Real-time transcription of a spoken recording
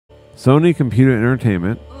Sony Computer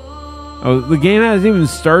Entertainment. Oh, the game hasn't even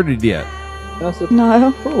started yet.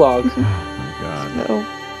 No. Prologue. Oh my god. Little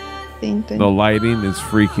thing. The lighting is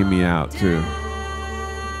freaking me out too.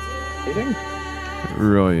 Kidding? It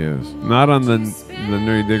really is. Not on the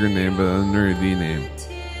Nerdy Digger name, but on the Nerdy D name.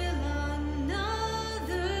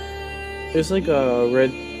 There's like a red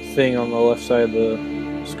thing on the left side of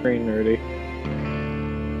the screen, Nerdy.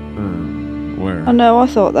 Where? Oh no, I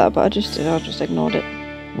thought that, but I just ignored it.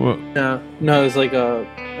 What? No, there's like a,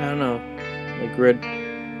 I don't know, like red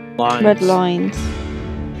lines. Red lines.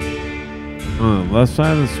 On the left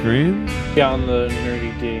side of the screen? Yeah, on the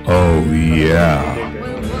Nerdy D. Oh, yeah.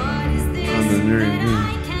 On the Nerdy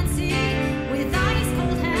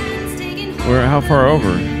D. Where? How far over?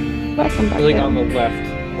 Welcome back. Like there. on the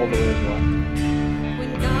left, all the way to the left.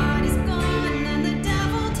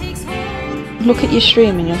 Look at your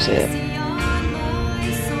stream and you'll see it.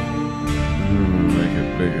 Make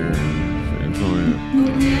it bigger. It's only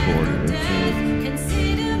a quarter or so.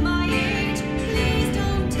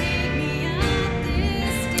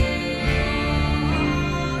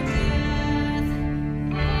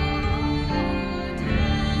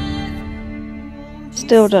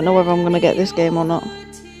 Still don't know whether I'm going to get this game or not.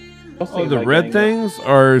 Oh, the red things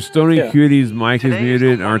are Stony Cutie's mic is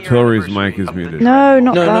muted, and Artillery's mic is muted. No,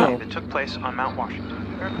 not that. It took place on Mount Washington.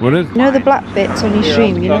 What is? You know the black bits on your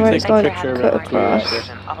stream? You know where it's like picture of cut it. across? There's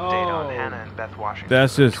an update on Hannah and Beth Washington.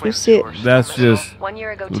 That's just You see it. that's just 1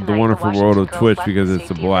 year ago the tonight, wonderful the world of Washington Twitch girls because left it's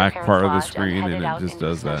the safety of black their part of the parents' lodge screen and and headed it just out into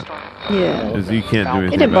does the that. snowstorm. Yeah. Because you can't do It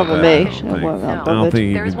anything didn't about bother that. me. I I don't wasn't think. that I don't bothered. think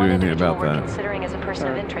you There's can do one anything individual about we're that. considering as a person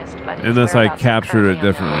of interest, but his Unless I whereabouts are captured it currently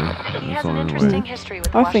differently. unknown. But he That's has the an only interesting way. history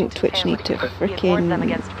with the I think Washington Twitch family. need to He had warned them freaking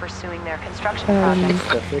against pursuing their construction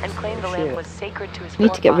project and claimed the land was sacred to his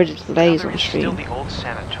need to get rid of forefathers. delays on Still stream. the old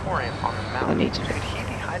sanatorium on the I mountain. need to. Could he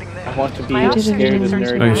be hiding there? I want to be My as officers scared did as search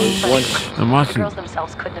Nerdy. the Hey, room, shh. but I'm the watching. girls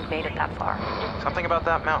themselves couldn't have made it that far. Something about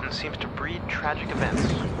that mountain seems to breed tragic events.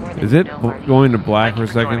 More than Is you it know, Marty. going to black for a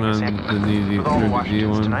Thank you for second joining on us, the Nerdy With all D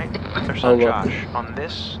Washingtons one? tonight, their Oh, son look. Josh, on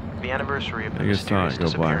this, the anniversary of the I just saw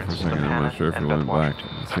mysterious it go black for a disappearance of second. I'm Hannah not sure if it and went Beth black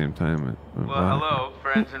Washington. at the same time. It went Well, black. hello,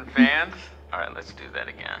 friends and fans. All right, let's do that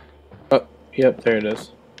again. Oh, yep, there it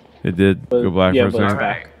is. It did But- go black yeah, for a but it's second.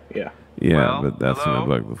 back. Yeah. Yeah, Well, but that's hello, gonna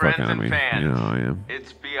bug the fuck friends out of and me. fans. You know how I am.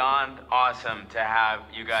 It's beyond awesome to have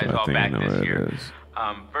you guys So I all think I back know this what year. it is.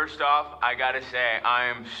 First off, I gotta say I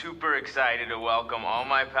am super excited to welcome all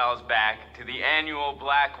my pals back to the annual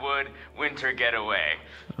Blackwood Winter Getaway.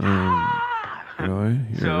 Really?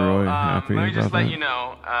 You're So, really happy let me about just let that? you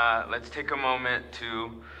know, let's take a moment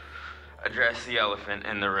to address the elephant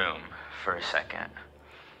in the room for a second.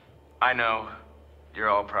 I know you're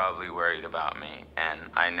all probably worried about me, and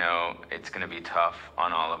I know it's gonna be tough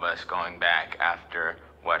on all of us going back after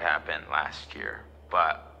what happened last year,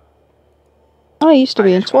 but I used to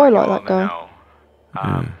be I in just want you Twilight, all that to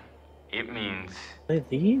guy. know, it means They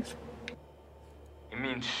leave? it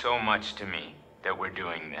means so much to me that we're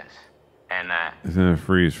doing this, and that It's gonna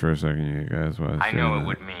freeze for a second, you guys. While I know it saying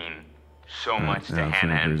would that. mean so Right, much to now it's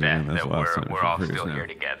Hannah gonna and freeze Beth again. That's that the last time we're it all freezes still now. here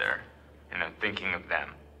together, and I'm thinking of them.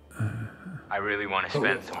 I really want to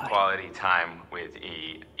spend some quality time with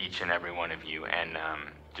each and every one of you, and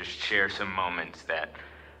just share some moments that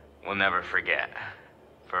we'll never forget,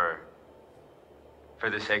 for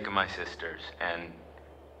the sake of my sisters, and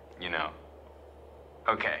you know.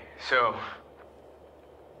 Okay, so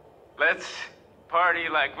let's party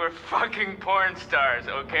like we're fucking porn stars,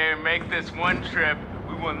 okay? Make this one trip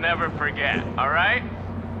we will never forget, all right?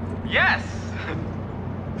 Yes.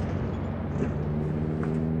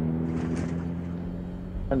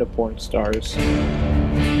 Kind of porn stars.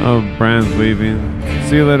 Oh, Brand's leaving.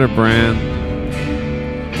 See you later, Brand.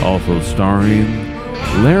 Also starring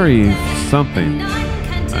Larry something.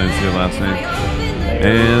 I didn't see the last name.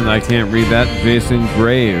 And I can't read that. Jason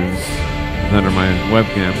Graves is under my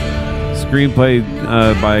webcam. Screenplay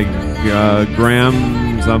by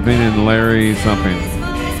Graham something and Larry something.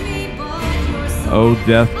 Oh,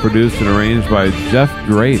 Death produced and arranged by Jeff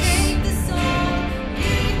Grace.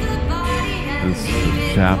 This is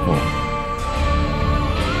the Chapel.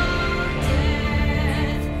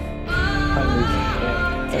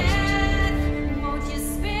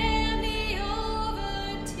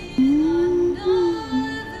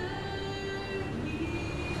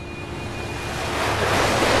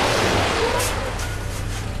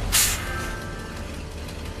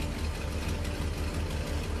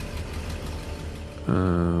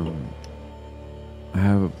 I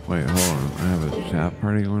have a wait. Hold on. I have a chat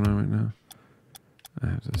party going on right now. I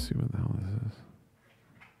have to see what the hell this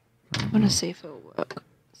is. I'm gonna see if it'll work.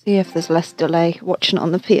 See if there's less delay watching it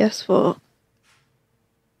on the PS4.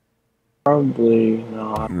 Probably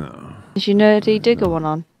not. No. Is your Nerdy Digger one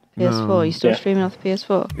on PS4? No. You still Yeah. streaming off the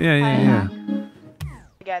PS4? Yeah.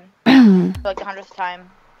 Again. For like the 100th time.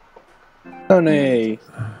 Tony.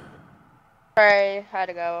 Sorry, I had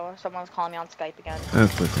to go. Someone's calling me on Skype again.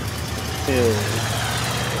 That's okay. Ew.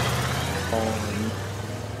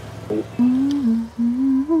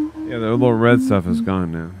 Yeah, the little red stuff is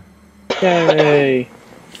gone now. Yay.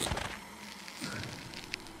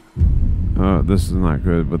 Oh, this is not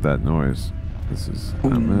good with that noise. This is.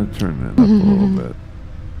 I'm gonna turn it up a little bit,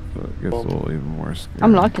 so it gets a little even more scary.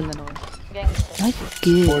 I'm liking the noise. Like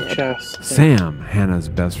it More good. chest. Sam, Hannah's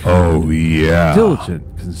best friend. Oh yeah.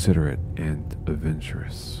 Diligent, considerate, and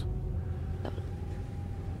adventurous.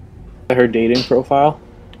 Her dating profile?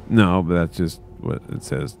 No, but that's just what it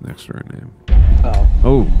says next to her name. Oh.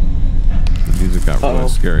 Oh, the music got really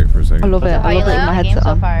scary for a I second. love it. I love it in my headset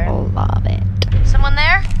on. I love it. Someone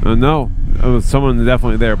there? No, someone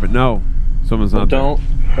definitely there, but no, someone's not there.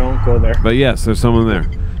 Don't go there. But yes, there's someone there.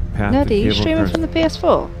 Path to Nerdy, you cable streaming curse. from the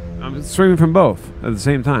PS4? I'm streaming from both at the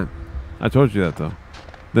same time. I told you that though.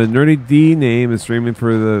 The Nerdy D name is streaming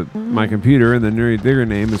for my computer, and the Nerdy Digger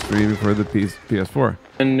name is streaming for the PS4.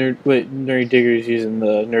 And Nerdy Digger's using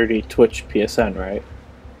the Nerdy Twitch PSN, right?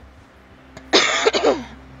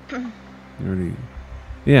 Nerdy,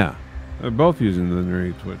 yeah, they're both using the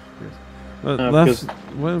Nerdy Twitch. But because-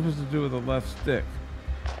 what was to do with the left stick?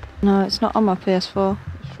 No, it's not on my PS4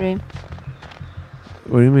 stream.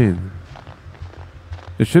 What do you mean?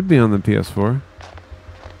 It should be on the PS4.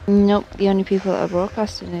 Nope, the only people that are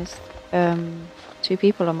broadcasting is 2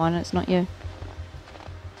 people on mine, and it's not you.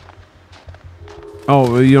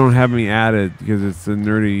 Oh, well, you don't have me added because it's the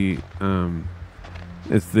Nerdy.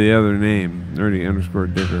 It's the other name,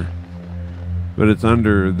 Nerdy_Digger, but it's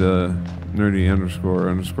under the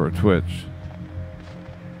Nerdy__ Twitch.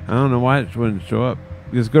 I don't know why it wouldn't show up.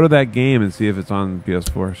 Just go to that game and see if it's on the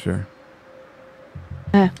PS4. Sure.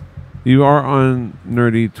 You are on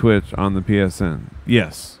Nerdy Twitch on the PSN.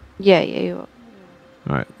 Yes. Yeah, you are.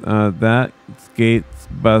 All right. That gate's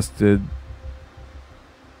busted.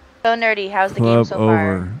 So nerdy, how's the game Club so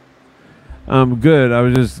far? over. Good. I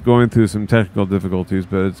was just going through some technical difficulties,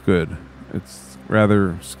 but it's good. It's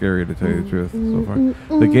rather scary to tell you the truth so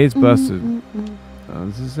far. The gate's busted.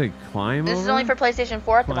 Does this say climb This over? is only for PlayStation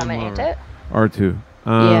 4 at the Climb moment, over. ain't it? R2.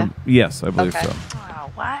 Yeah. Yes, I believe Okay. so.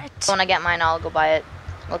 Wow, what? When I get mine, I'll go buy it.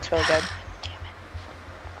 Looks really good.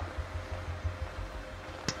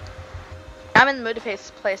 I'm in the mood to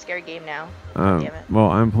play a scary game now. Damn it.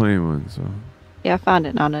 Well, I'm playing one, so. Yeah, I found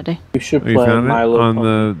it now, Nerdy. We should Oh, you play found it My Little on Pony.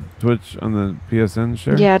 the Twitch, on the PSN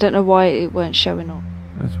share? Yeah, I don't know why it weren't showing up.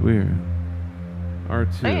 That's weird. I don't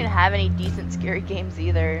even R2. have any decent scary games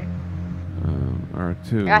either.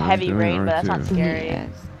 R2. I got I'm Heavy doing Rain, but that's not R2. scary. Yeah,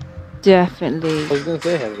 it's definitely. I was gonna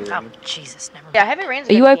say Heavy Rain. Oh, Jesus, never mind. Yeah, Heavy Rain's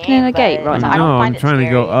a Are you good opening game, a gate but right now? I don't No, find I'm it trying to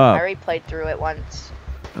go scary. up. I already played through it once.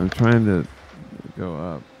 I'm trying to go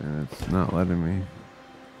up, and it's not letting me.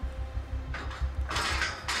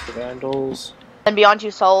 Vandals. And Beyond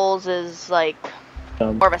Two Souls is like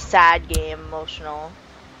Um, more of a sad game, emotional.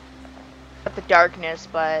 Got the darkness,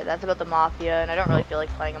 but that's about the mafia, and I don't really feel like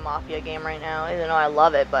playing a mafia game right now, even though I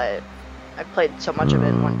love it, but I've played so much of it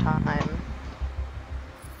in one time.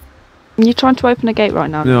 Are you trying to open a gate right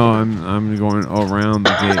now? No, I'm going around the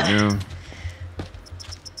gate now.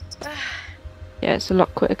 Yeah, it's a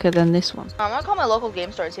lot quicker than this one. I'm gonna call my local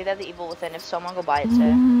game store and see if they have the Evil Within. If someone go buy it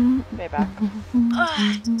today. Be right back.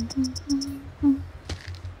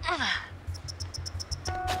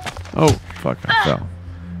 Oh, fuck, I fell.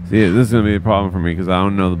 See, this is going to be a problem for me because I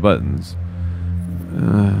don't know the buttons.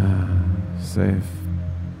 Safe.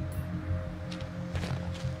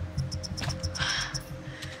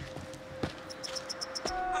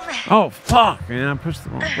 Oh, fuck, man, I pushed the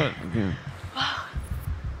wrong button again.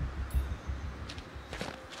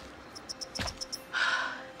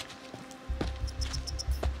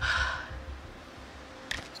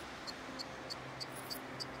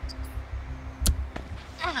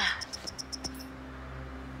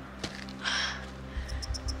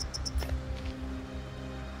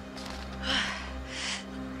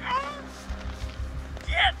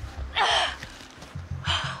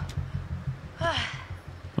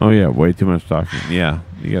 Oh yeah, way too much talking. Yeah,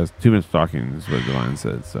 you guys, too much talking is what Divine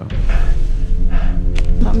said. So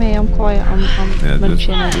Not me, I'm quiet. I'm yeah,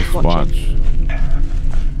 munching and just watching. watch.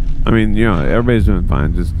 I mean, you know, everybody's doing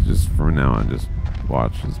fine. Just from now on, just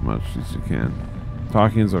watch as much as you can.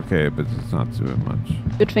 Talking is okay, but it's not too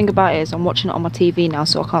much. Good thing about it is I'm watching it on my TV now,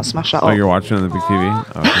 so I can't smash that Oh, up. you're watching on the big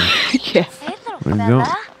TV? Okay. Yeah. Hey, little When you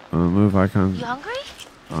fella. don't move icons You hungry?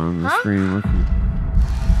 on the Huh? screen looking.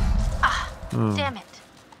 Oh. Damn it.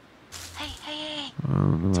 Hey, I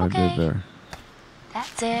don't know what I okay. did there.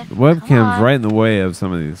 That's it. The Come webcam's on. right in the way of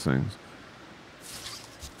some of these things.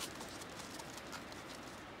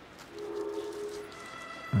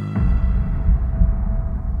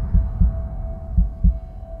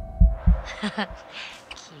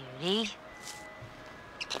 Cutie.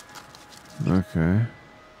 Okay.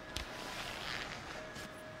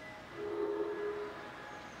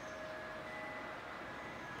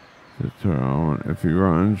 Tutorial. If you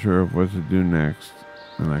are unsure of what to do next,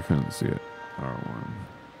 and I couldn't see it. R1.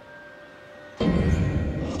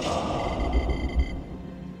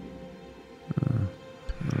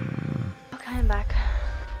 Okay, I'm back.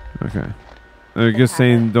 Okay. They're just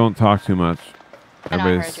saying don't talk too much. I know,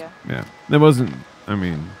 I heard you. Yeah. It wasn't, I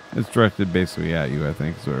mean, it's directed basically at you, I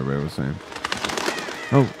think, is what everybody was saying.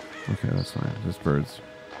 Oh, okay, that's fine. Just birds.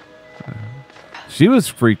 She was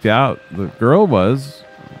freaked out. The girl was.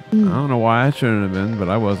 I don't know why I shouldn't have been, but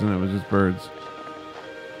I wasn't. It was just birds.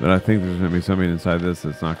 But I think there's going to be something inside this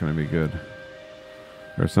that's not going to be good.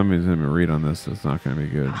 Or somebody's going to read on this that's not going to be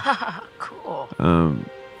good. Cool.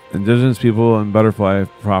 Indigenous people and butterfly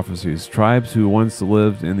prophecies. Tribes who once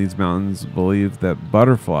lived in these mountains believed that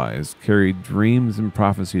butterflies carried dreams and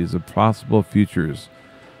prophecies of possible futures.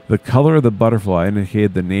 The color of the butterfly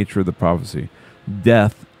indicated the nature of the prophecy.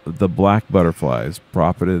 Death, the black butterflies,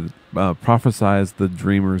 prophesied the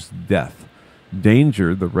dreamer's death.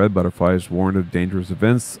 Danger, the red butterflies warned of dangerous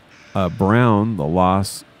events. Brown, the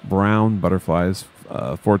lost brown butterflies,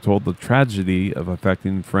 foretold the tragedy of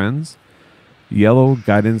affecting friends. Yellow,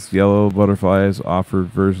 guidance, yellow butterflies offered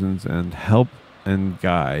versions and help and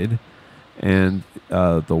guide. And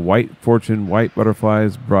the white fortune, white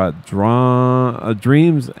butterflies brought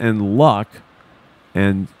dreams and luck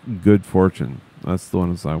and good fortune. That's the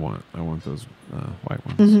ones I want. I want those white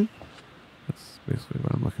ones. Mm-hmm. That's basically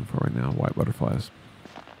what I'm looking for right now, white butterflies.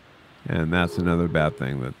 And that's another bad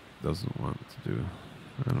thing that doesn't want to do.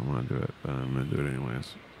 I don't want to do it, but I'm going to do it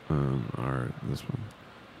anyways. Or this one.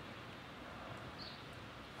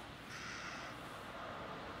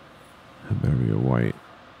 It better be a white.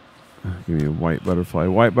 Give me a white butterfly,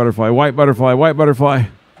 white butterfly, white butterfly, white butterfly.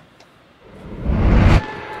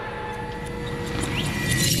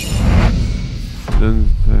 Then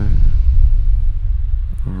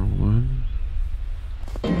R1.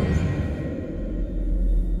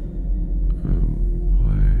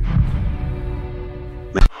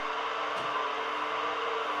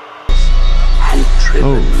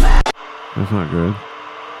 Oh, that's not good.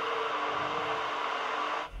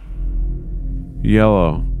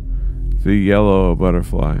 Yellow. The yellow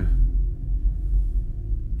butterfly.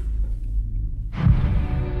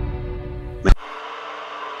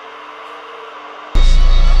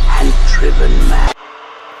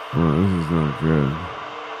 Oh, this is not good.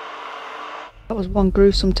 That was one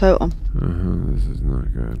gruesome totem. This is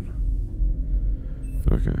not good.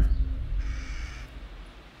 Okay.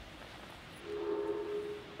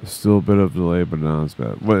 Still a bit of delay, but not as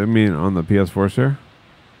bad. What I mean on the PS4 share?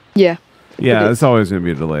 Yeah. Yeah, it's always going to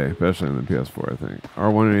be a delay, especially on the PS4, I think.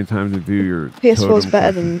 R1 anytime to view your PS4 is totem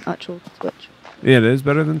better function. than actual Twitch. Yeah, it is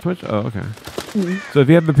better than Twitch? Oh, okay. Mm. So if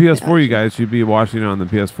you have the PS4, Yeah, you guys should be watching it on the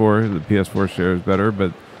PS4. The PS4 share is better,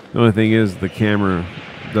 but the only thing is the camera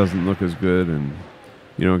doesn't look as good, and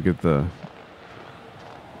you don't get the...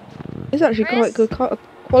 It's actually quite good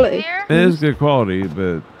quality. Here? It is good quality,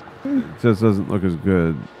 but it just doesn't look as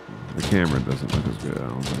good. The camera doesn't look as good, I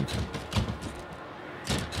don't think.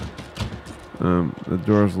 The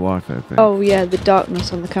door's locked, I think. Oh yeah, the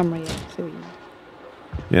darkness on the camera. Yeah, I see what you mean.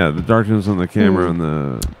 Yeah, the darkness on the camera on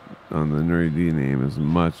the Nerdy D name is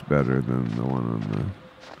much better than the one on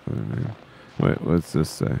the other name. Wait, what's this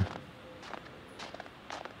say?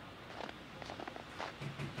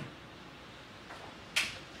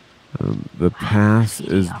 The past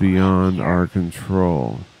is beyond our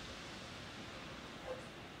control.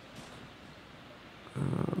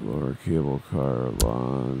 Lower cable car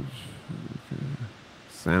lodge. Okay.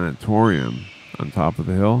 Sanatorium on top of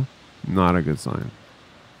the hill. Not a good sign.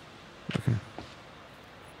 Okay.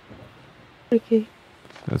 Okay.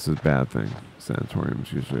 That's a bad thing.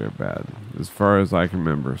 Sanatoriums usually are bad. As far as I can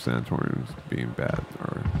remember, sanatoriums being bad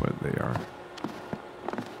are what they are.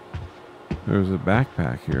 There's a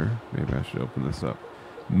backpack here. Maybe I should open this up.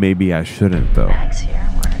 Maybe I shouldn't, though. Bag's here.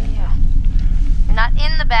 Where are you? You're not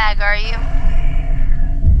in the bag, are you?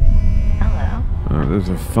 Hello. There's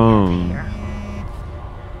a phone Here.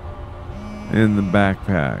 in the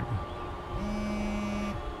backpack.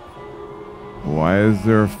 Why is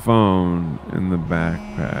there a phone in the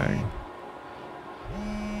backpack?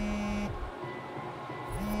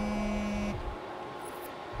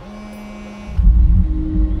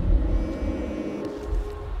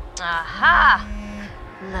 Aha!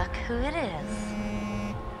 Look who it is.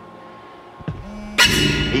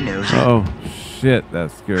 He knows. Oh, shit. That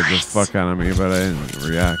scared the fuck out of me, but I didn't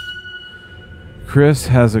react. Chris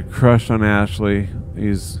has a crush on Ashley.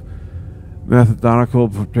 He's methodical,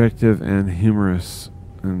 protective, and humorous.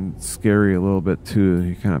 And scary a little bit, too.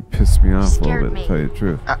 He kind of pissed me off a little bit, to tell you the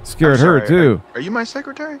truth. Scared her, sorry, too. Are you my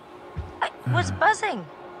secretary? I was buzzing.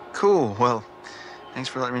 Cool. Well, thanks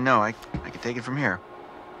for letting me know. I can take it from here.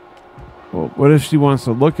 Well, what if she wants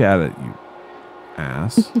to look at it, you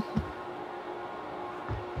ass?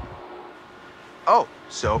 Oh,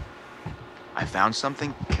 so I found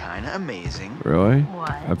something kind of amazing. Really?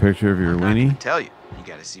 What? A picture of your I'm not gonna weenie? tell you. You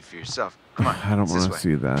gotta see for yourself. Come on. I don't it's this want to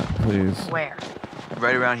way. see that, please. Where?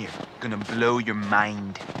 Right around here. Gonna blow your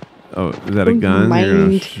mind. Oh, is that a gun? You're gonna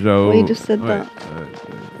Mind. show? Well, you just said Wait, that.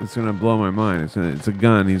 It's gonna blow my mind. It's a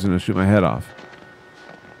gun. He's gonna shoot my head off.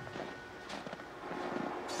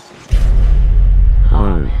 Oh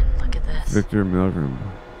What? man, look at this. Victor Milgram.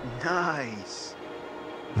 Nice.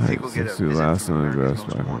 I Think we'll get a see visit last from name America's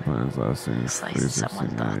address Most back Wanted. on Pines last thing. Looks like someone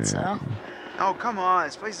thought so. Oh, come on.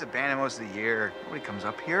 This place is abandoned most of the year. Nobody comes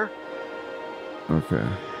up here. Okay.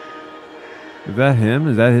 Is that him?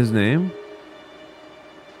 Is that his name?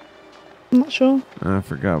 I'm not sure. I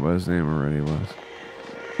forgot what his name already was.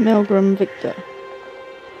 Milgram Victor.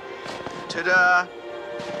 Ta-da!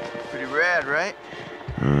 Pretty rad, right?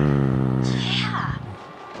 Yeah.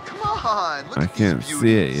 Come on. Look I at can't these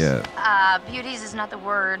see it beauties. yet. Beauties is not the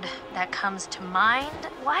word that comes to mind.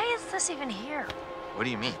 Why is this even here? What do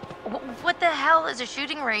you mean? What the hell is a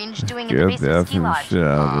shooting range doing in the Get the basement ski effing lodge? shit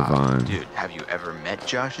out of the vine. Dude, have you ever met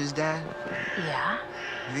Josh's dad? Yeah.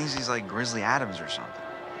 He thinks he's like Grizzly Adams or something.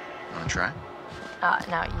 Wanna try?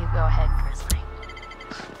 No, you go ahead, Grizzly.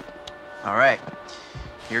 All right.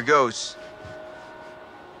 Here goes.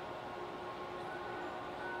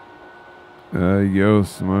 Yo,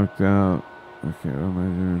 smoked out. Okay, what am I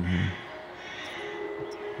doing here?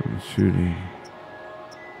 I'm shooting.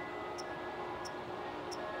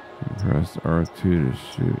 Press R2 to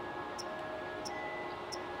shoot.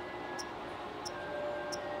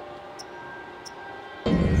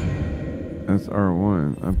 That's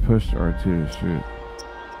R1. I pushed R2 to shoot.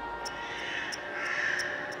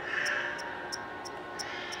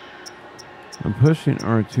 I'm pushing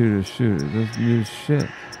R2 to shoot. It doesn't do shit.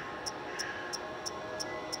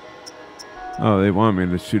 Oh, they want me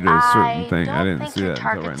to shoot at a certain thing. I didn't see that until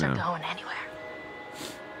right targets are now. going anywhere.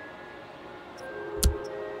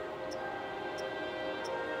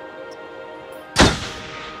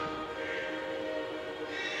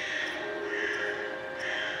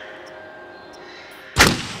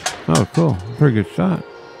 Oh, cool. Pretty good shot.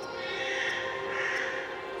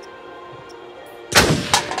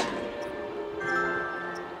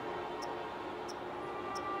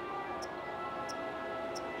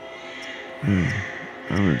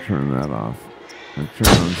 I'm going to turn that off. I turned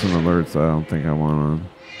on some alerts I don't think I want on.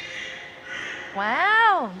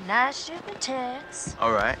 Wow, nice shooting tits.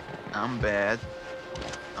 All right. I'm bad.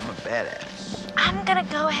 I'm a badass. I'm gonna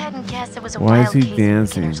go ahead and guess it was a Why is wild he case of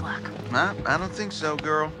dancing? beginner's luck. Nah, I don't think so,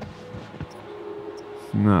 girl.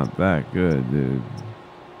 It's not that good, dude.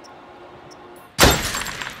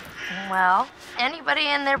 Well, anybody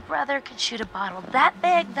and their brother could shoot a bottle that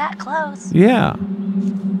big, that close. Yeah.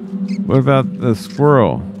 What about the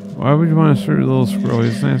squirrel? Why would you want to shoot a little squirrel?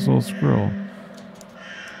 He's a nice little squirrel.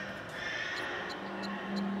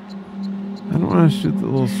 I don't want to shoot the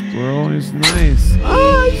little squirrel. He's nice.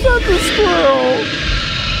 Oh, I shot the squirrel.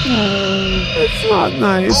 It's not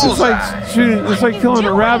nice. It's like shooting. It's like killing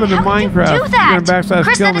a rabbit in Minecraft. Do that. You're gonna backslash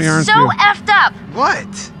Chris, kill that me, is aren't so you? effed up.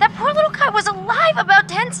 What? That poor little guy was alive about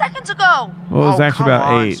 10 seconds ago. Well, it was actually come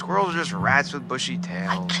about on. 8. Squirrels are just rats with bushy I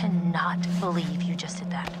tails. cannot believe you just did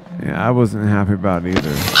that. Yeah, I wasn't happy about it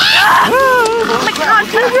either. Oh my god,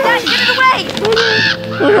 Chris, that, get it away!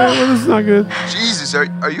 Okay, well, this is not good. Jesus,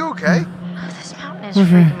 are you okay? This mountain is Okay.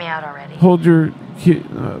 freaking me out already. Hold your, put Hey,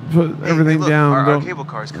 everything look, down. Our Don't cable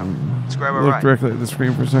car's coming. Let's grab a look ride. directly at the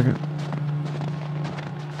screen for a second.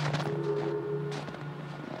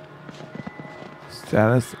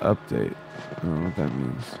 Status update. I don't know what that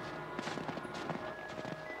means.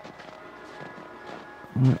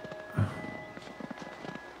 What?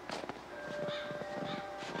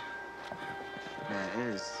 Man,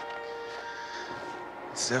 it is.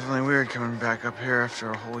 It's definitely weird coming back up here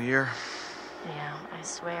after a whole year. Yeah, I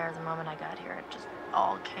swear, the moment I got here, it just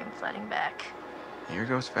all came flooding back. The year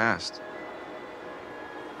goes fast.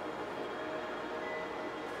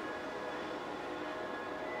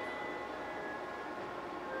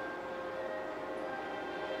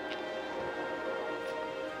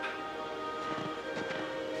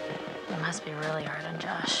 Must be really hard on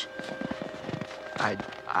Josh. I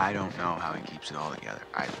don't know how he keeps it all together.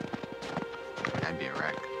 I'd be a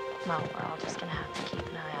wreck. Well, we're all just gonna have to keep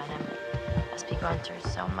an eye on him. Must be going through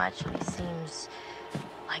so much, and he seems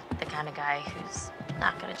like the kind of guy who's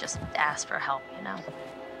not gonna just ask for help, you know?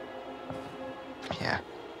 Yeah.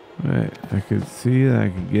 Wait, I could see that I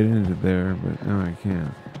could get into there, but no, I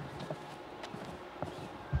can't.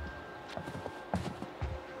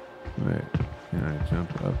 Wait, can I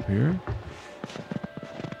jump up here?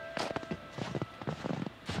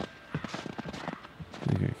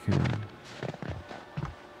 I think I can.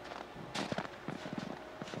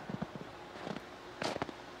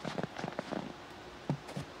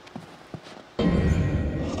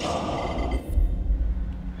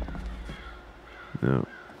 No,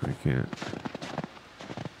 I can't.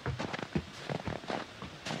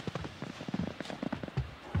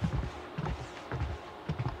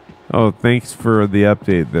 Oh, thanks for the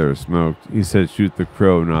update there, Smoked. He said shoot the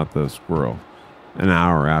crow, not the squirrel. An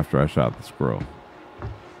hour after I shot the squirrel.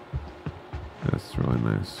 That's really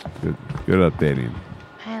nice. Good updating.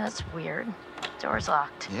 Hey, that's weird. Door's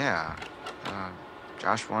locked. Yeah.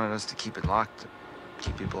 Josh wanted us to keep it locked to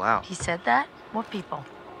keep people out. He said that? What people?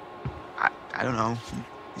 I don't know.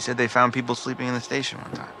 He said they found people sleeping in the station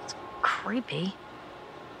one time. Creepy.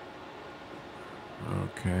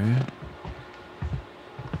 Okay.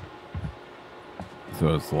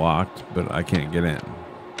 So it's locked, but I can't get in.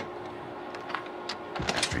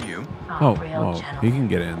 After you. Oh, real he gentleman. can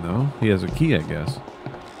get in though. He has a key, I guess.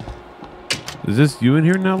 Is this you in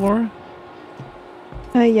here now, Laura?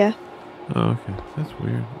 Yeah. Oh, okay. That's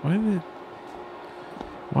weird.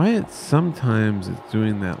 Why sometimes it's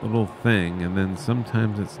doing that little thing and then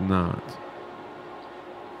sometimes it's not?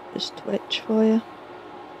 Just Twitch for you.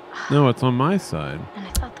 No, it's on my side. And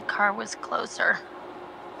I thought the car was closer.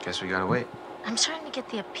 Guess we gotta wait. I'm starting to get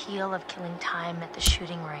the appeal of killing time at the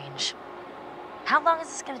shooting range. How long is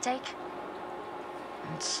this gonna take?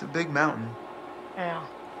 It's a big mountain. Yeah.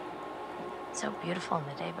 It's so beautiful in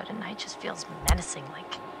the day, but at night just feels menacing,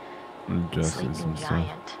 like a Injustice sleeping and stuff.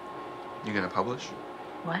 giant. You gonna publish?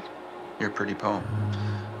 What? Your pretty poem.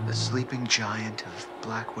 The Sleeping Giant of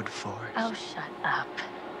Blackwood Forest. Oh, shut up.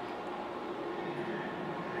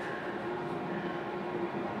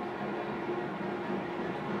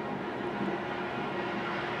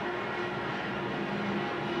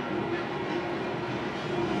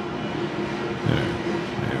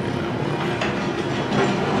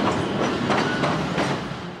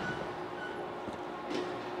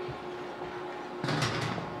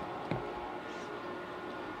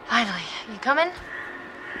 Finally, you coming?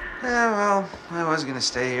 Yeah, well, I was gonna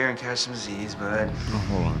stay here and catch some Z's, but... Oh,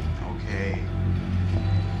 hold on. Okay.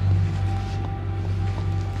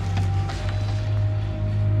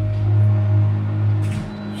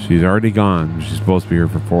 She's already gone. She's supposed to be here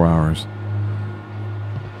for 4 hours.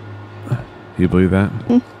 Do you believe that?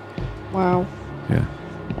 Wow. Yeah.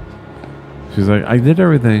 She's like, I did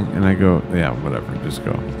everything. And I go, yeah, whatever. Just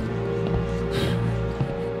go.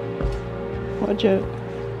 What a joke.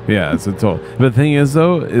 Yeah, it's a total. But the thing is,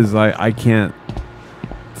 though, is like I can't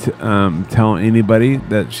tell anybody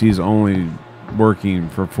that she's only working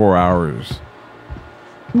for 4 hours.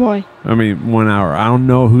 Why? I mean, 1 hour. I don't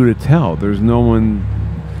know who to tell. There's no one.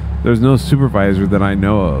 There's no supervisor that I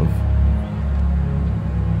know of.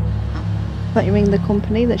 But you mean the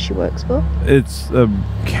company that she works for? It's a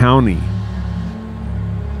county.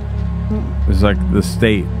 It's like the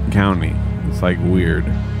state county. It's like weird.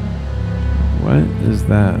 What is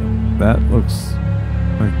that? That looks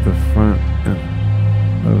like the front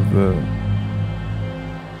of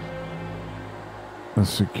a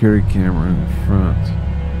security camera in the front.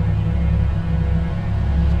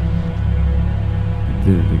 I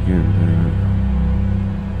did it again, damn it.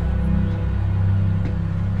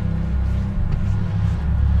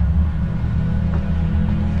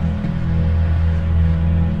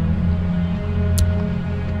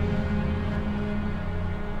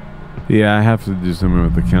 Yeah, I have to do something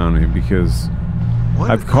with the county because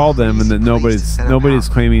I've called them and that nobody's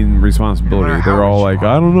claiming responsibility. They're all like,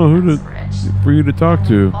 I don't know who for you to talk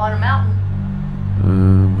to. On a mountain.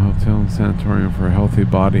 Hotel and sanatorium for a healthy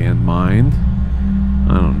body and mind.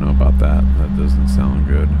 I don't know about that. That doesn't sound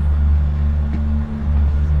good.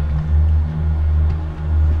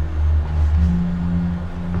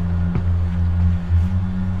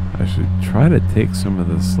 I should try to take some of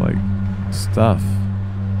this like stuff.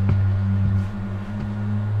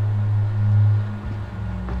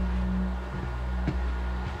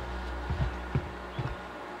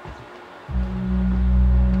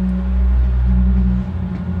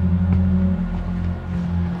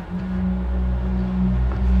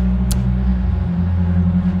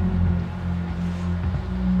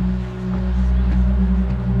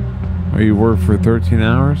 Or you work for 13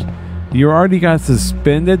 hours? You already got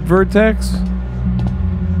suspended, Vertex?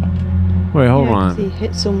 Wait, hold Yeah, 'cause on. he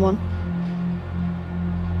hit someone.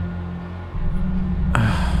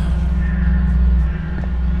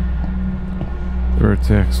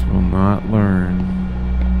 Vertex will not learn.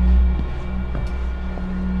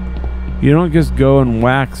 You don't just go and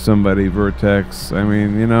whack somebody, Vertex. I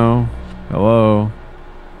mean, you know, hello.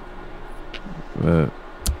 But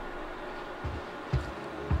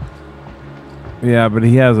yeah, but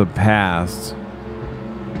he has a past.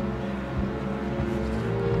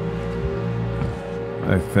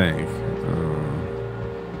 I think.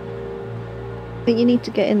 I think you need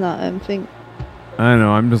to get in that thing. I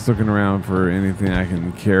know. I'm just looking around for anything I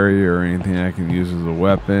can carry or anything I can use as a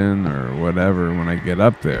weapon or whatever when I get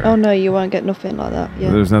up there. Oh no, you won't get nothing like that.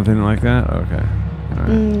 Yeah. There's nothing like that? Okay. All right.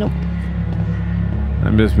 Nope.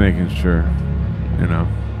 I'm just making sure. You know,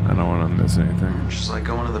 I don't want to miss anything. Just like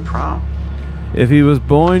going to the prom. If he was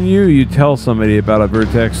bullying you, you tell somebody about it,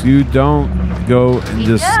 Vertex. You don't go and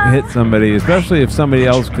just hit somebody, especially if somebody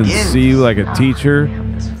else can see you like a teacher.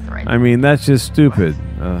 I mean, that's just stupid.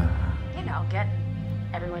 You know, get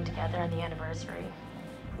everyone together on the anniversary.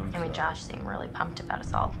 I mean, Josh seemed really pumped about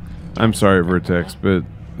us all. I'm sorry, Vertex, but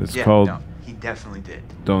it's called... No, he definitely did.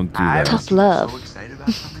 Don't do that. Tough love. So excited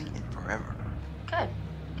about something in forever. Good,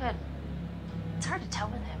 good. It's hard to tell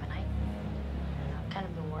with him, and I've kind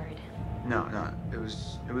of been worried. No, it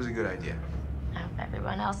was a good idea. I hope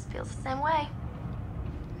everyone else feels the same way.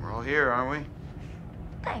 We're all here, aren't we?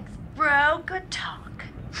 Thanks, bro. Good talk.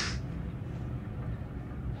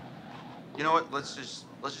 You know what? Let's just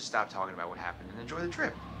stop talking about what happened and enjoy the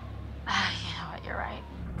trip. You know what? You're right.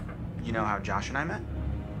 You know how Josh and I met?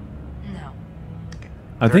 No.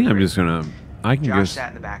 I think I'm just gonna... I can Josh just... sat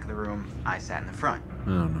in the back of the room. I sat in the front. I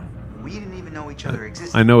don't know. We didn't even know each other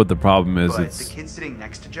existed. I know what the problem is. But It's the kid sitting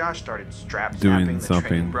next to Josh started strap doing snapping the something.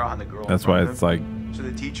 training bra on the girl. That's in front why of it's him. like So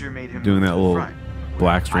the teacher made him doing move that to the little front,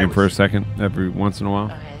 black where screen I for a was second every once in a while.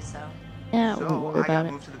 Okay, so. Yeah, So won't worry I about got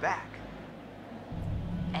it. moved to the back.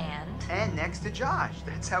 And? And next to Josh.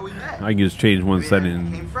 That's how we met. I can just change one We setting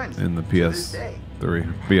became friends in the to this day.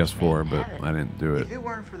 PS3, PS4, but I didn't do it. If it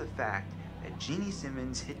weren't for the fact that Jeannie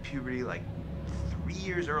Simmons hit puberty like 3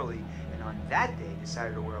 years early, and on that day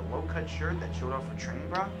decided to wear a low-cut shirt that showed off her training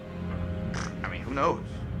bra, I mean, who knows?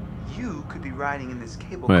 You could be riding in this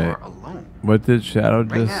cable Wait. car alone. What did Shadow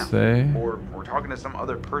Right just now. say? Or we're talking to some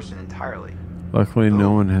other person entirely. Luckily,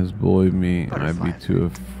 no Oh. one has bullied me. I'd Butterfly be too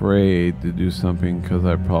afraid to do something because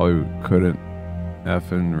I probably couldn't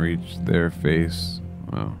effing reach their face.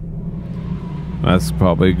 Well, that's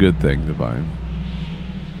probably a good thing, Divine.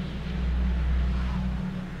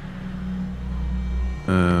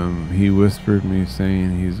 He whispered me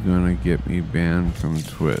saying he's gonna get me banned from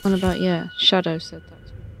Twitch. What about, yeah, Shadow said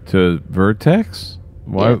that. To Vertex?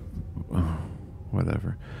 Why? Oh,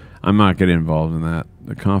 whatever. I'm not getting involved in that.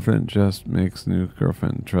 The confident just makes new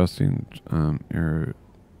girlfriend trusting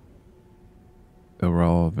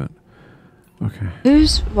irrelevant. Okay.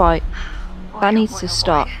 Who's right? That needs to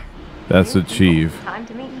stop. That's a chief. Time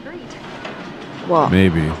to meet and greet. What?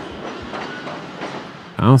 Maybe.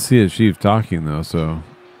 I don't see a chief talking though, so.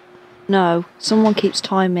 No, someone keeps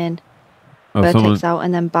timing Oh, Vertex someone. out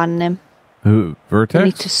and then banning him. Who? They need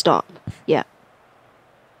Vertex? to stop. Yeah.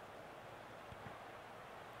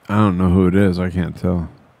 I don't know who it is. I can't tell.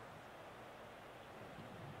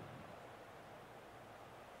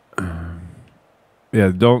 Yeah,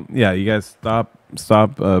 don't. Yeah, you guys stop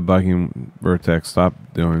bugging Vertex. Stop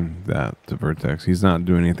doing that to Vertex. He's not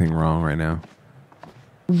doing anything wrong right now.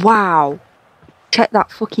 Wow. Check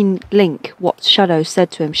that fucking link. What Shadow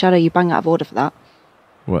said to him. Shadow, you bang out of order for that.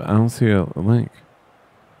 What? I don't see a link.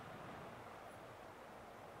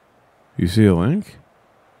 You see a link?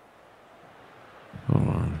 Hold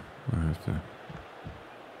on. I have to.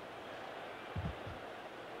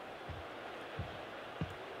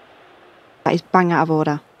 That is bang out of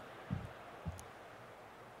order.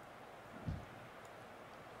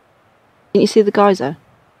 Didn't you see the Geyser?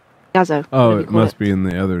 Gazzo. Oh, whatever you it call must be in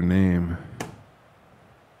the other name.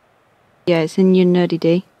 Yeah, it's in your nerdy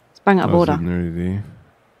D. It's bang out of Oh, it's order. in Nerdy D.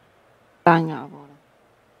 Bang out of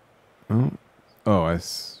order. Oh,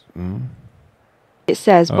 It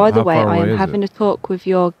says, Oh, by the how way, far I away am is having it? a talk with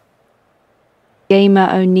your gamer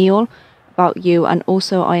O'Neill about you, and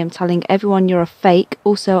also I am telling everyone you're a fake.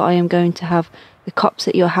 Also, I am going to have the cops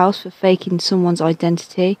at your house for faking someone's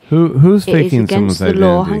identity. Who's It is faking against someone's the identity?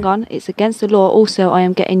 law. Hang on. It's against the law. Also, I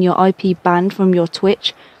am getting your IP banned from your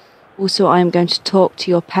Twitch. Also, I am going to talk to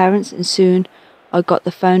your parents, and soon I got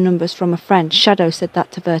the phone numbers from a friend. Shadow said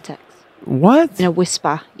that to Vertex What? in a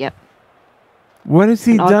whisper. Yep. What has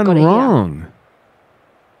he And I've done got it here. wrong?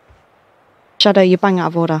 Shadow, you're bang out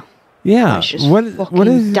of order. Yeah. That's just What fucking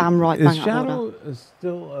is damn right is bang out of Shadow order.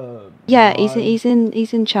 still Yeah, mod? he's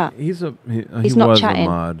in chat. He He's was not a chatting.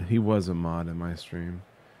 mod. He was a mod in my stream.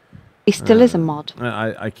 He still is a mod.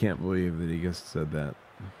 I can't believe that he just said that.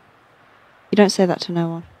 You don't say that to no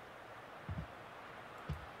one.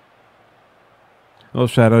 Well,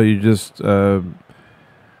 Shadow, you just aren't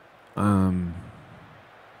a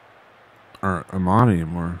mod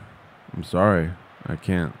anymore. I'm sorry. I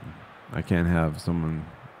can't have someone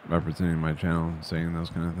representing my channel saying those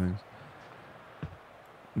kind of things.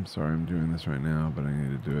 I'm sorry I'm doing this right now, but I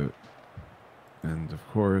need to do it. And of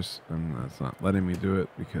course, that's not letting me do it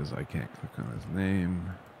because I can't click on his name.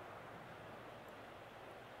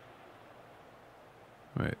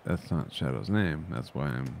 Wait, that's not Shadow's name. That's why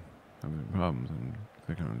I'm having problems. I'm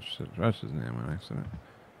clicking on Rush's name on accident.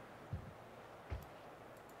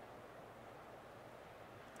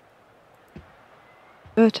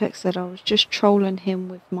 Vertex said I was just trolling him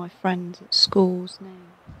with my friends at school's name.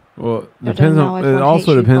 Well, I depends don't know, on. It everyone also hates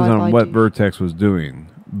you, depends bye on bye, what dude. Vertex was doing,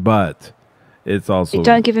 but it's also.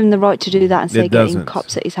 Don't give him the right to do that and say It getting doesn't.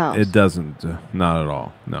 cops at his house. It doesn't. Not at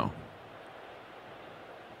all. No.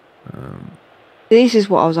 This is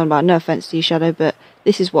what I was on about. No offense to you, Shadow, but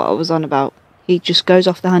this is what I was on about. He just goes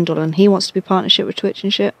off the handle and he wants to be partnership with Twitch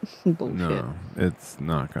and shit. Bullshit. No, it's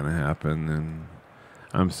not going to happen. And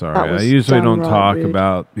I'm That sorry. I was usually don't downright talk rude.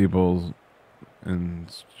 about people in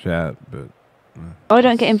chat, but I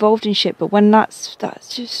don't get involved in shit, but when that's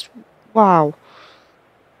just wow.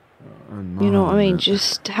 You know what I mean?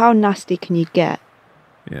 Just how nasty can you get?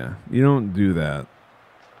 Yeah, you don't do that.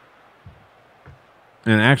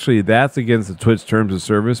 And actually, that's against the Twitch terms of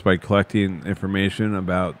service by collecting information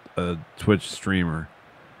about a Twitch streamer.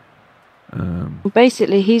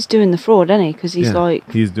 Basically, he's doing the fraud, isn't he? Because he's like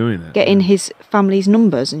he's doing it. getting his family's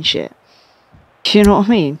numbers and shit. Do you know what I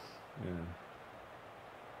mean?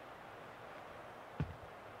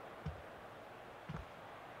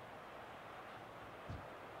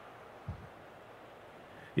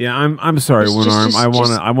 Yeah, I'm sorry, Just- One just- Arm.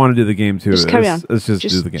 just- I want to do the game too. Just carry on. Let's just do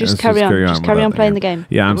Just- the game. just Let's carry on. Just carry without on playing the game.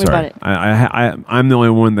 Yeah, I'm Don't worry sorry. about it. I'm the only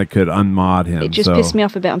one that could unmod him. It just so. pissed me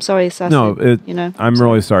off a bit. I'm sorry, Assassin. No, you know. I'm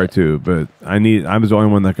really sorry too, but I was the only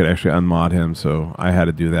one that could actually unmod him, so I had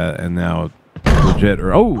to do that. And now, legit.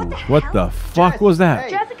 What the fuck was that?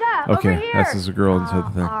 Jessica, Okay, over here. that's just a girl inside the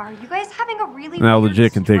thing. Are you guys having a really Now, weird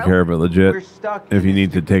legit can take stroke? care of it. Legit, We're stuck if in you this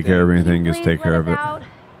need to take care of anything, just Please take care let of us it. out.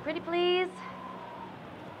 Pretty please.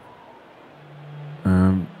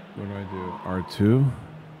 What do I do? R2.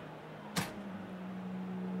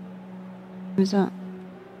 Who's that?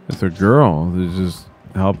 It's a girl. Who's just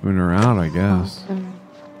helping her out, I guess.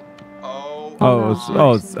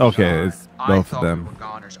 It's okay. It's I both of thought we them. were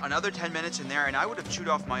goners. Another 10 minutes in there, and I would have chewed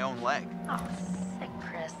off my own leg. Oh, sick,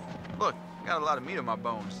 Chris. Look, got a lot of meat on my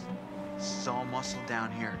bones. This is all muscle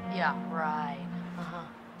down here. Yeah, right.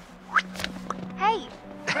 Hey,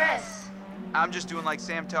 Chris. I'm just doing like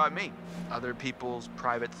Sam taught me. Other people's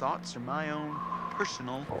private thoughts are my own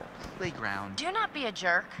personal playground. Do not be a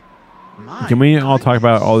jerk. My Can we all talk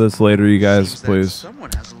about all this later, you guys, Seems that please? someone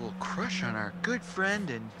has a little crush on our good friend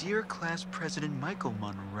and dear class president Michael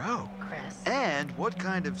Monroe. Chris. And what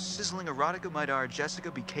kind of sizzling erotica might our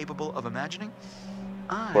Jessica be capable of imagining?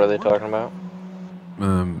 What are they talking about?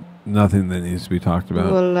 Nothing that needs to be talked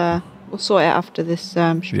about. We'll sort it after this.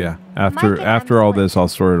 Stream. Yeah, Mike and after all Angela this, I'll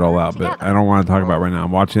sort it all out. But together. I don't want to talk about it right now.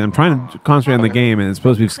 I'm trying to concentrate on the game, and it's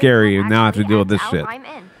supposed to be scary, and now I have to deal with this shit. I'm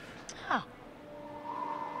in.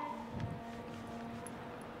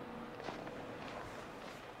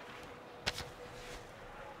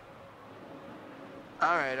 All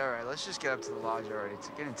right, let's just get up to the lodge already. It's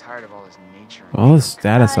getting tired of all this nature. All the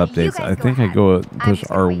status You updates. guys I go think I ahead. go I'm push just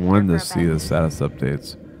gonna wait here R1 for to a see bit. the status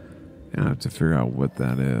updates, and I have to figure out what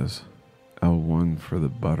that is. L1 for the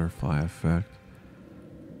butterfly effect.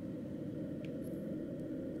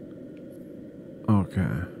 Okay.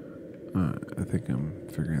 I think I'm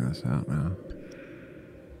figuring this out now.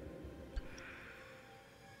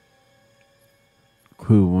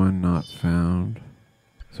 Clue 1 not found.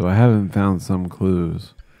 So I haven't found some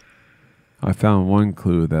clues. I found one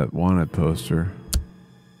clue, that wanted poster.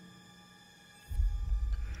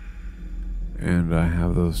 And I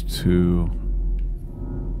have those 2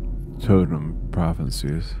 totem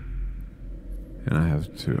prophecies. And I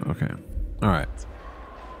have 2. Okay. Alright.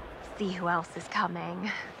 See who else is coming.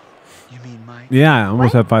 You mean Mike? Yeah, I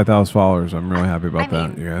almost What? have 5,000 followers. I'm really happy about I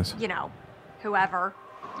that, mean, you guys. You know, whoever.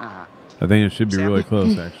 Uh-huh. I think it should be Sam? really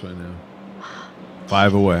close, actually, now.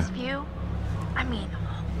 5 away. This view? I mean,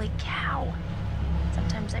 holy cow.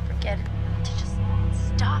 Sometimes I forget to just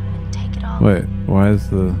stop and take it all. Wait, why is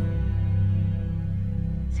the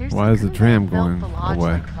Seriously, why is the couldn't tram they have built going the lodge,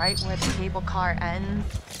 away? like, right where the cable car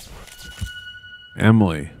ends?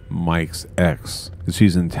 Emily, Mike's ex.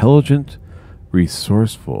 She's intelligent,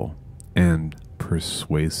 resourceful, and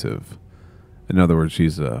persuasive. In other words,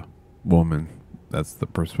 she's a woman. That's the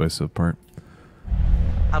persuasive part.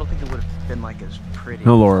 I don't think it would have been like as pretty.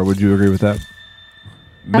 No, Laura, would you agree with that?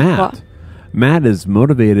 That's what? Matt. Matt is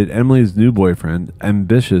motivated. Emily's new boyfriend,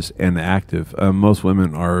 ambitious and active. Most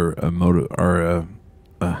women are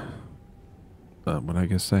what I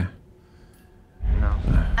guess say. No.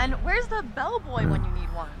 And where's the bellboy when you need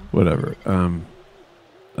one? Whatever.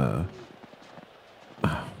 Oh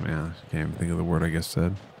man, I can't even think of the word I just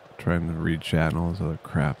said. Trying to read chat and all this other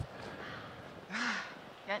crap.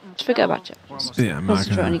 Just forget about it. Yeah, I'm not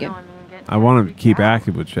Concentrate on your gonna. game. I want to keep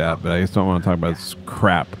active with chat, but I just don't want to talk about this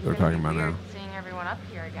crap they're talking about now. Seeing everyone up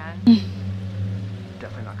here again.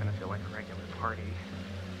 Definitely not gonna feel like a regular party.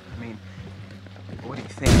 I mean, what do you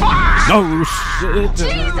think? Oh shit!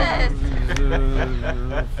 Jesus!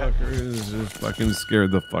 Fucker just fucking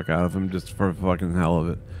scared the fuck out of him just for fucking hell of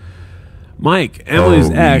it. Mike, Emily's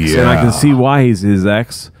ex, and I can see why he's his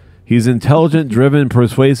ex. He's intelligent, driven,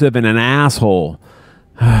 persuasive, and an asshole.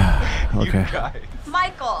 Okay.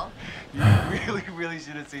 Michael! You really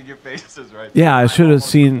should have seen your faces right Yeah, I should have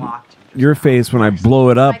seen your face when I blow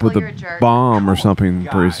it up with a bomb or something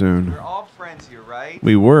pretty soon. We're all friends here, right?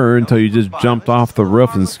 We were until you just jumped off the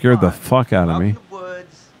roof and scared the fuck out of me.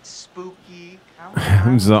 Woods, spooky.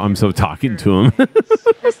 I'm so talking to him.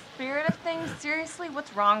 The spirit of things, seriously,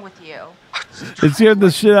 what's wrong with you? It scared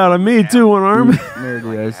the shit out of me too, one arm.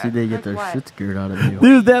 Dude, I see they get their shit scared out of you.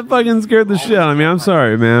 Dude, that fucking scared the shit out of me. I'm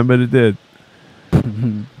sorry, man, but it did.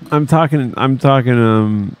 I'm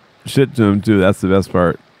talking shit to him too. That's the best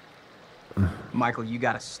part. Michael, you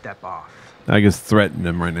gotta step off. I just threatened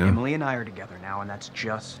him right now. Emily and I are together now, and that's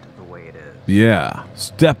just the way it is. Yeah,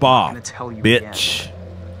 step off, gonna tell you bitch.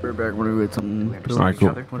 We're back when we get something. Alright,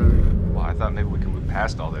 cool. Well, I thought maybe we could move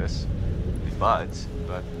past all this. Be buds,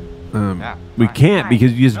 but yeah. We can't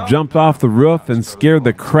because you just jumped off the roof and scared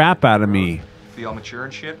the crap out of me. Feel mature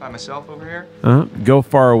and shit by myself over here. Go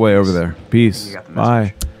far away over there. Peace.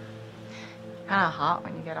 Bye. Kinda hot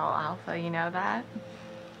when you get all alpha, you know that?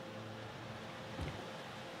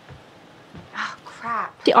 Oh,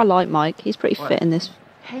 crap. See, I like Mike. He's pretty fit in this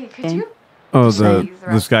Hey, could game. you Oh, save the this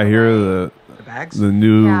rest guy of here, the the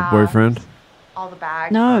new Yeah. boyfriend. all the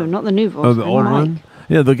bags? No, not the new voice. Oh, the old Mike. one.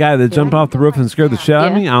 Yeah, the guy that jumped off the roof and scared the shit out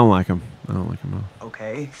of Yeah. me. I don't like him. I don't like him at all.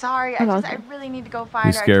 Okay. Sorry, I I like really need to go find her.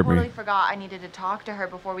 I scared me. totally forgot I needed to talk to her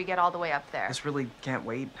before we get all the way up there. This really can't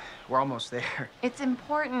wait. We're almost there. It's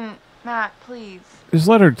important, Matt, please. Just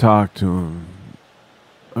let her talk to him.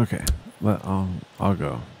 Okay, I'll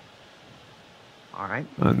go. All right.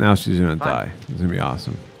 Now she's gonna Fine. die. It's gonna be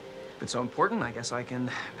awesome. If it's so important, I guess I can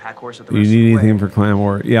pack horse at the You rest need of the anything way. for Clan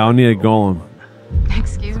War? Yeah, I'll need a golem,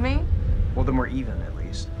 Excuse me? Well, then we're even at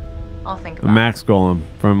least. I'll think a about max golem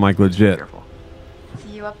from like legit. Careful. it. See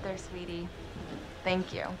you up there, sweetie.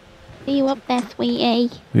 Thank you. See you up there, sweetie.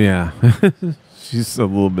 Yeah, she's a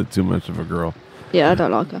little bit too much of a girl. Yeah, I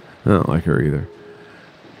don't like her. I don't like her either.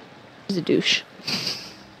 She's a douche.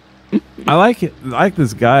 I like it. I like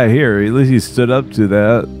this guy here. At least he stood up to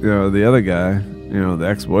that. You know, the other guy. You know, the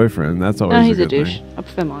ex-boyfriend. That's always No, he's a a good douche. thing. I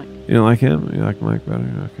prefer Mike. You don't like him? You like Mike better?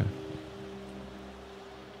 Okay.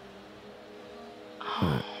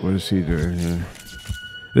 What is she doing here?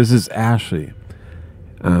 This is Ashley.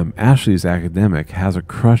 Ashley's academic, has a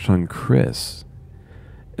crush on Chris.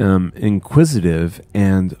 Inquisitive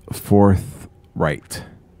and forthright.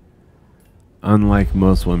 Unlike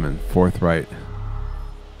most women, forthright.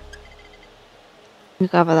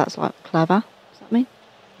 Clever, that's like clever. Does that mean?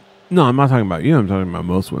 No, I'm not talking about you. I'm talking about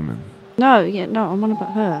most women. No, I'm on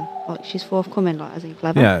about her. Like, she's forthcoming, like, as in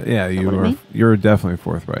clever. Yeah, Is that what it means? you're definitely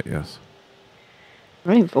forthright, yes.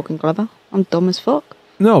 I ain't fucking clever. I'm dumb as fuck.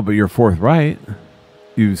 No, but you're forthright.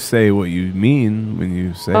 You say what you mean when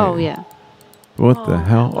you say Oh, it. yeah. What the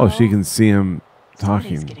hell? Oh, she can see him Somebody's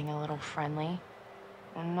talking. getting a little friendly.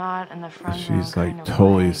 I'm not in the front row She's like kind of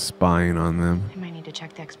totally way. spying on them. I might need to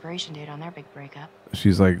check the expiration date on their big breakup.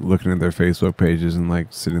 She's like looking at their Facebook pages and like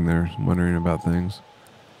sitting there wondering about things.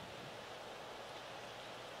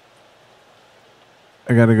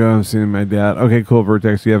 I gotta go. I'm seeing my dad. Okay, cool,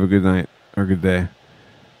 Vertex. You have a good night or good day.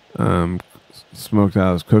 Smoked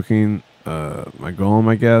out is cooking. My golem,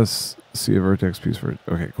 I guess. See you, Vertex. Peace for.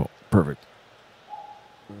 Okay, cool, perfect.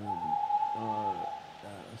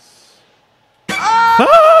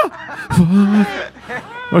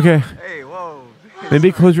 Okay. Hey, whoa.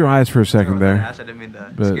 Maybe close your eyes for a second there. I didn't mean to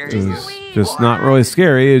but it was just not really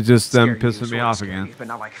scary. It's just them pissing me off again. But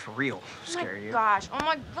not like for real scary. Gosh, oh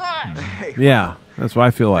my god. Yeah, that's what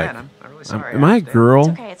I feel like. Man, I'm really sorry. Am I a girl?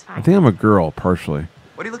 It's okay, it's fine. I think I'm a girl, partially.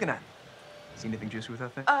 What are you looking at? See anything juicy with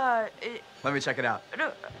that thing? Let me check it out.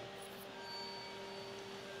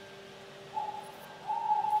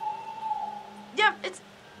 Yeah, it's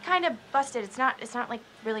kind of busted. It's not like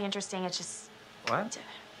really interesting. It's just What?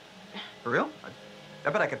 For real? I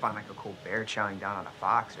bet I could find like a cool bear chowing down on a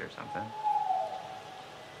fox or something.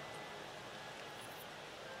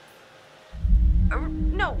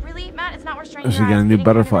 no, really, Matt. It's not worth straining She your got a eyes, new getting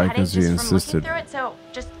butterfly kind of a 'cause he headache just from insisted. looking through it, so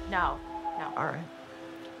just no. All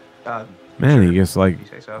right. Man, he just like You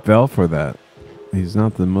say so? fell for that. He's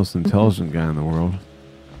not the most intelligent guy in the world.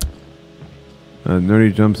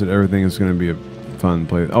 Nerdy jumps at everything. Is going to be a fun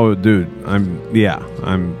play. Oh, dude, yeah.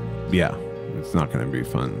 It's not going to be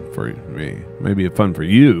fun for me. Maybe fun for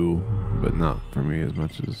you, but not for me as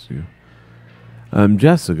much as you.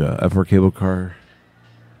 Jessica, F4 cable car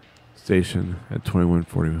station at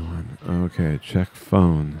 2141. Okay, check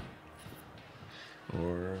phone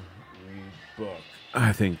or read book.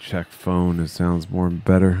 I think check phone. It sounds more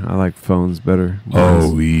better. I like phones better.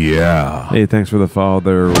 Oh, yeah. Hey, thanks for the follow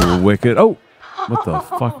there, Wicked. Oh, what the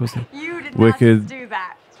fuck was that? You did Wicked. not just do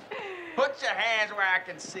that. Put your hands where I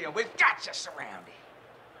can see them. We've got you surrounded.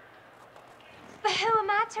 But who am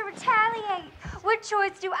I to retaliate? What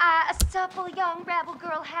choice do I, a supple young rebel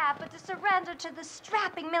girl, have but to surrender to the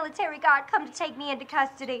strapping military guard come to take me into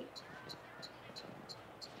custody?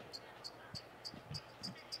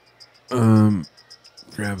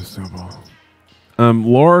 Grab a snowball.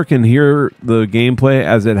 Laura can hear the gameplay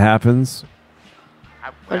as it happens.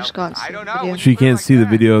 I just can't see the video. She can't see the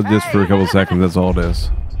video just for a couple seconds. That's all it is.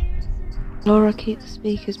 Laura, keep the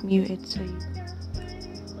speakers muted so you...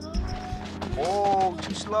 Oh,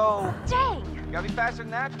 too slow. Dang! You gotta be faster than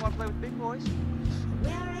that. You wanna play with big boys?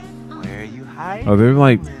 Where are you hiding? Oh, they're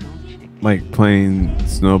like playing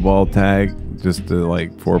snowball tag just to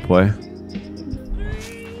like foreplay.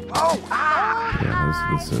 Oh, ah!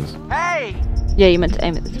 Yeah, this is. Hey! Yeah, you meant to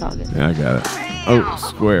aim at the target. Yeah, I got it. Oh,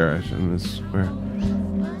 square. I shouldn't have square.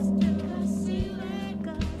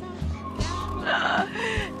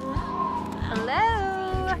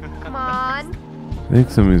 Hello? Come on. I think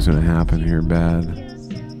something's gonna happen here bad.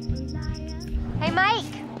 Hey, Mike.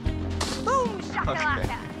 Boom,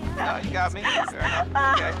 shakalaka. No, you got me. Fair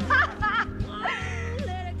enough. Okay.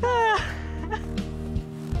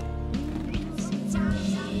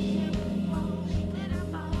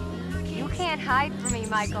 You can't hide from me,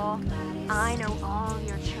 Michael. I know all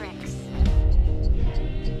your tricks.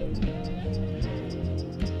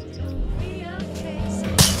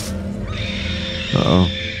 Uh-oh.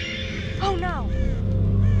 Oh, no.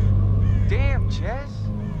 Damn, Jess.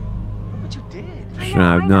 Look what you did. Should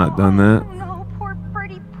I have not done that? No, poor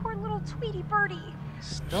birdie, poor little Tweety birdie.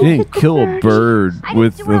 She didn't kill a bird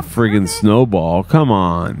with the friggin' snowball. Come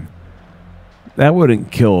on. That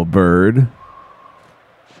wouldn't kill a bird.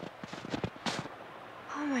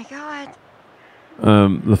 Oh my god.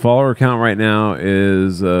 The follower count right now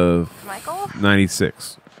is Michael?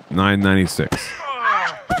 96. 996.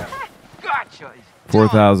 Gotcha.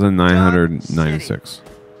 4,996.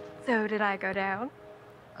 So did I go down?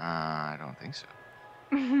 I don't think so.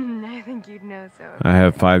 I think you'd know so. I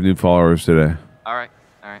have 5 new followers today. All right,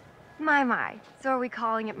 all right. My. So are we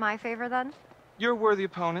calling it my favor then? You're a worthy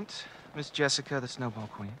opponent, Miss Jessica, the Snowball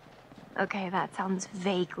Queen. Okay, that sounds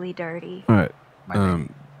vaguely dirty. All right.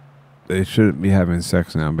 They shouldn't be having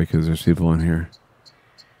sex now because there's people in here.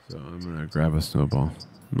 So I'm going to grab a snowball.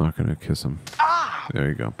 I'm not going to kiss them. There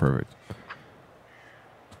you go. Perfect.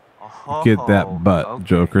 Get that butt, okay.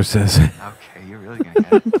 Joker says. Okay, you're really gonna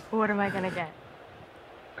get it. What am I gonna get?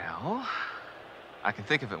 Well, I can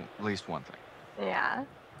think of at least one thing. Yeah.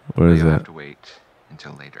 What is You'll have that? to wait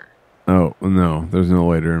until later. Oh, no. There's no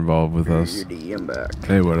later involved with us. I'm back.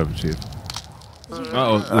 Hey, what up, Chief?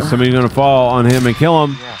 Uh-oh. Is somebody going to fall on him and kill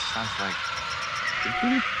him? Yeah, sounds like...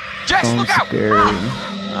 Jess, Sounds look out! scary.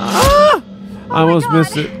 I almost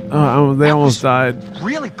missed it. They almost died.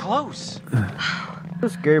 Really close.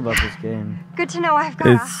 What's scary about this game? Good to know I've got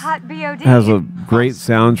a It's hot BOD. has a great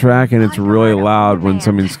soundtrack, and it's really loud when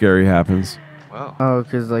something scary happens. Whoa. Oh,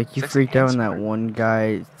 because, like, you freaked out when that one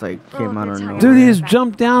guy, like, came out of nowhere. Dude, he just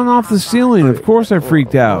jumped down off the ceiling. Of course I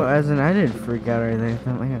freaked Well, out. as in, I didn't freak out or anything.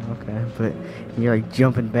 I'm like, yeah, okay. But you're, like,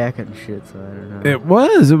 jumping back and shit, so I don't know. It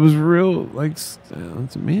was real, like,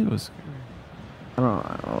 to me it was I don't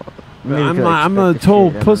know. Maybe I'm 'cause I a expect the total shit,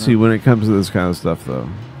 I don't pussy know. when it comes to this kind of stuff, though.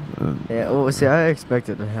 Yeah, well, see, I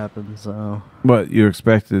expected it to happen, so... What, you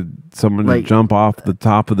expected someone to Like, jump off the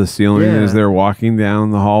top of the ceiling yeah. as they're walking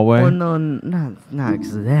down the hallway? Well, no, not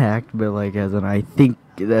exact, but like, as in, I think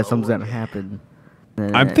that something's gonna happen.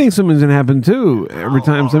 I think something's gonna happen too. Every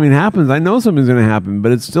time something happens, I know something's gonna happen,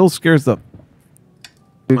 but it still scares the...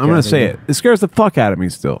 I'm gonna say it. It scares the fuck out of me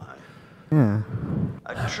still. Yeah.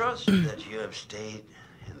 I trust that you have stayed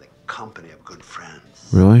in the company of good friends.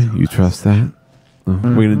 Really? You trust that? We're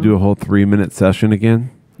gonna do a whole 3-minute session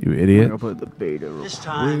again? You idiot. I'll put the beta real This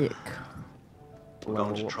time, quick. we're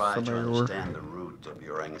going to try to understand the root of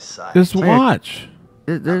your anxiety. Just watch.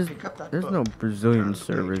 There's no Brazilian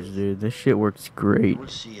servers, dude. This shit works great. We'll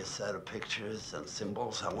see a set of pictures and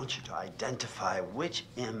symbols. I want you to identify which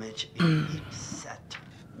image in each set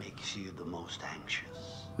makes you the most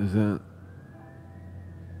anxious. Is that...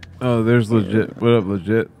 Oh, there's legit. What up,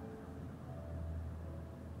 legit?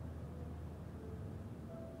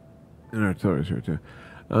 And our Tori's here too.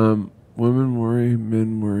 Women worry,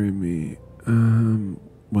 men worry me.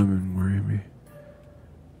 Women worry me.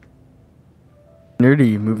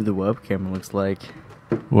 Nerdy, you move the webcam, it looks like.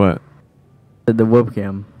 What? The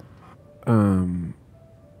webcam.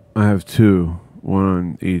 I have 2. One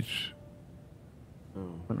on each.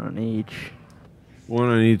 One on each. One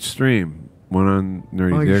on each stream. One on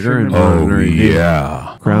Nerdy Oh, Digger sure. and one on Nerdy Digger.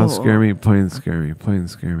 yeah. Crowd scare me, planes scare me,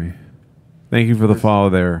 planes scare me. Thank you for the follow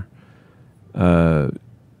there.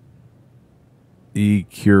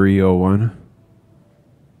 eCurio1.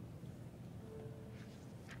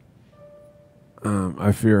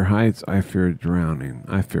 I fear heights. I fear drowning.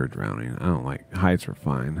 I fear drowning. I don't like heights. Are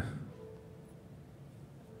fine.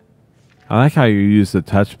 I like how you use the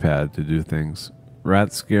touchpad to do things.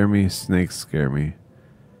 Rats scare me. Snakes scare me.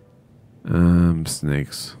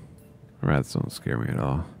 Snakes. Rats don't scare me at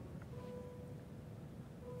all.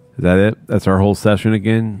 Is that it? That's our whole session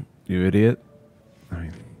again? You idiot. I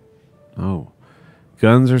mean, oh.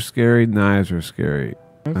 Guns are scary. Knives are scary.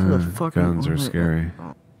 Guns are scary.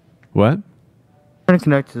 What? I'm trying to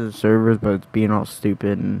connect to the servers, but it's being all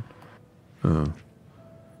stupid and... Oh.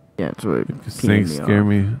 Yeah, it's what Snakes scare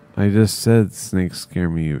me. I just said snakes scare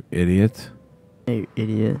me, you idiot. Hey, you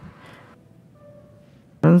idiot.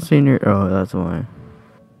 I haven't seen your... Oh, that's why.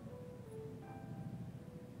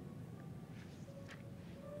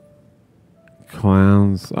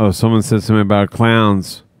 Clowns. Oh, someone said something about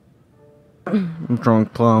clowns. I'm drawing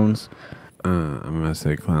clowns. I'm going to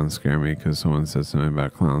say clowns scare me because someone said something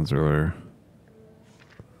about clowns earlier.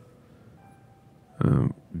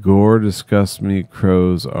 Gore disgusts me.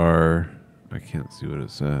 Crows are... I can't see what it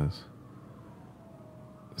says.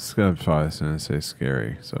 I'm probably going to say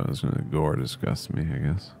scary, so I was going to gore disgusts me, I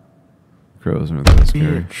guess. Crows aren't that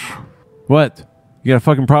scary. What? You got a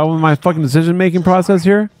fucking problem with my fucking decision-making process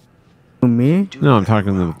here? Me? No, I'm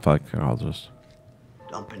talking to the psychologist.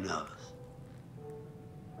 Don't be nervous.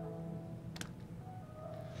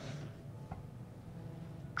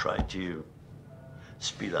 Try to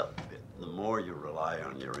speed up a bit. The more you rely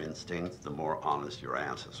on your instincts, the more honest your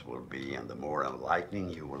answers will be, and the more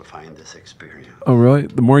enlightening you will find this experience. Oh, really?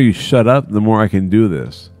 The more you shut up, the more I can do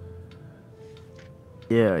this.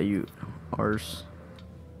 Yeah, you arse.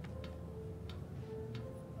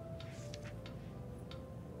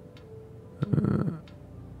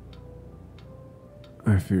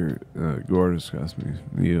 I fear gore disgusts me.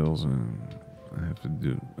 Needles, and I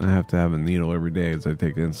have to have a needle every day as I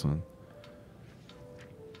take insulin.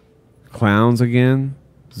 Clowns again?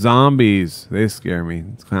 Zombies. They scare me.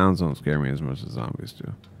 Clowns don't scare me as much as zombies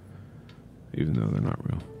do. Even though they're not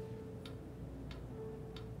real.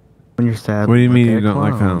 When you're sad. What do you mean you don't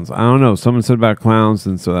like clowns? I don't know. Someone said about clowns,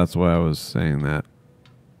 and so that's why I was saying that.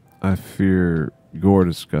 I fear gore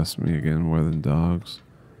disgusts me again more than dogs.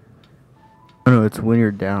 I know, it's when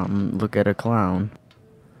you're down, look at a clown.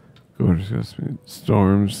 Gore disgusts me.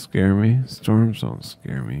 Storms scare me. Storms don't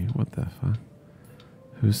scare me. What the fuck?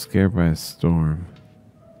 Who's scared by a storm?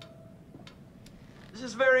 This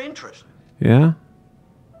is very interesting. Yeah?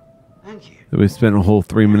 Thank you. Did we spend a whole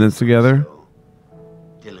 3 minutes together?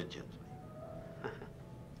 Diligently.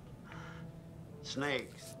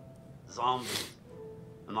 Snakes, zombies,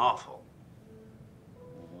 and awful.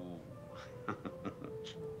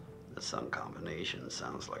 The sun combination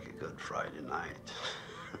sounds like a good Friday night.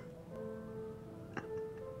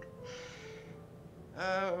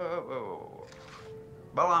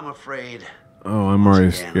 Well, I'm afraid. Oh, I'm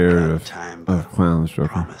already scared of clowns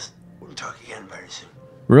joking. We'll talk again very soon.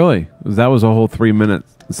 Really? That was a whole 3 minute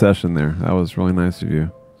session there. That was really nice of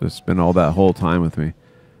you to spend all that whole time with me.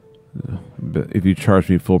 But if you charge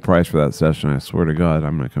me full price for that session, I swear to God,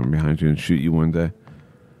 I'm going to come behind you and shoot you one day.